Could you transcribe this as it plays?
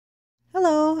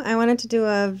wanted to do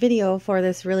a video for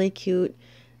this really cute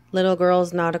little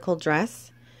girl's nautical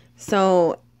dress.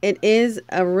 So it is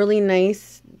a really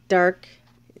nice dark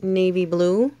navy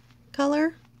blue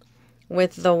color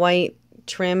with the white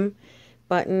trim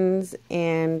buttons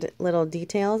and little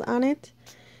details on it.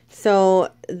 So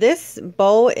this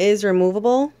bow is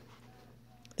removable.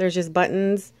 There's just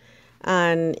buttons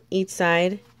on each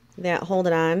side that hold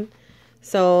it on.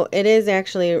 So it is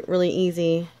actually really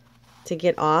easy to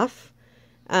get off.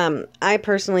 I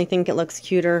personally think it looks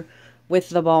cuter with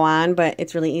the bow on, but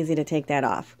it's really easy to take that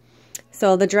off.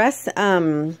 So the dress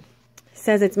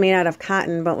says it's made out of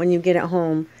cotton, but when you get it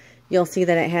home, you'll see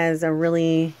that it has a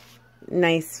really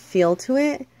nice feel to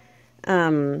it.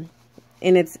 And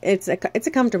it's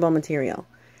a comfortable material.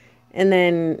 And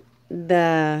then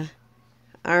the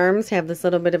arms have this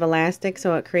little bit of elastic,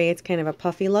 so it creates kind of a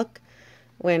puffy look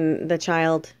when the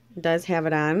child does have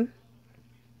it on.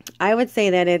 I would say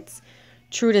that it's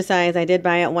true to size. I did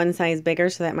buy it one size bigger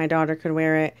so that my daughter could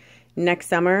wear it next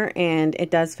summer, and it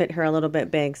does fit her a little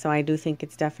bit big, so I do think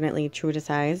it's definitely true to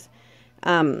size.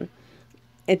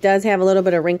 It does have a little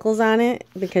bit of wrinkles on it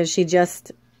because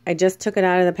I just took it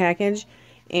out of the package,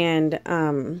 and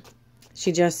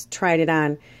she just tried it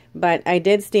on. But I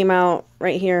did steam out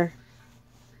right here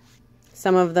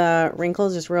some of the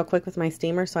wrinkles just real quick with my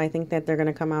steamer, so I think that they're going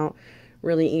to come out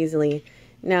really easily.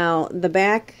 Now, the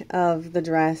back of the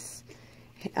dress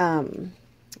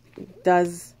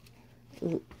does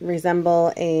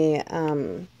resemble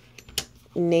a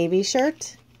navy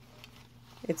shirt.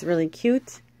 It's really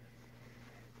cute.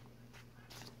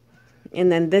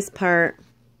 And then this part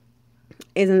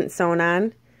isn't sewn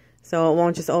on, so it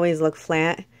won't just always look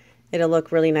flat. It'll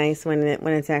look really nice when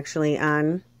it's actually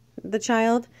on the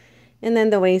child. And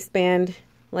then the waistband,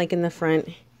 like in the front,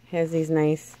 has these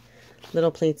nice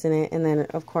little pleats in it. And then,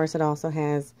 of course, it also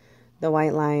has the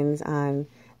white lines on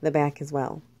the back as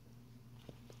well.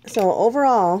 So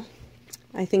overall,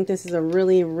 I think this is a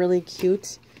really, really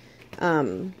cute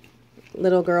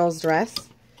little girl's dress.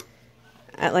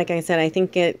 Like I said, I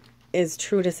think it is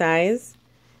true to size.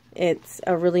 It's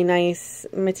a really nice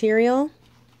material.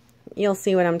 You'll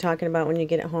see what I'm talking about when you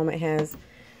get it home. It has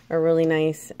a really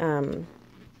nice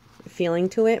feeling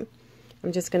to it.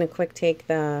 I'm just going to quick take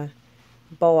the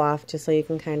bow off just so you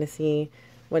can kind of see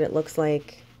what it looks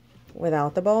like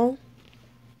without the bow.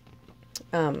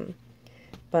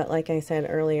 But like I said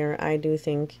earlier, I do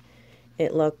think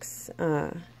it looks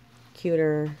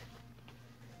cuter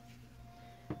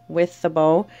with the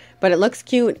bow, but it looks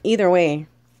cute either way.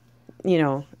 You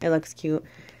know, it looks cute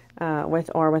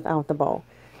with or without the bow.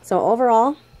 So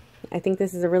overall, I think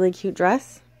this is a really cute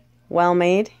dress, well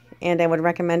made, and I would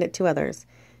recommend it to others.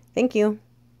 Thank you.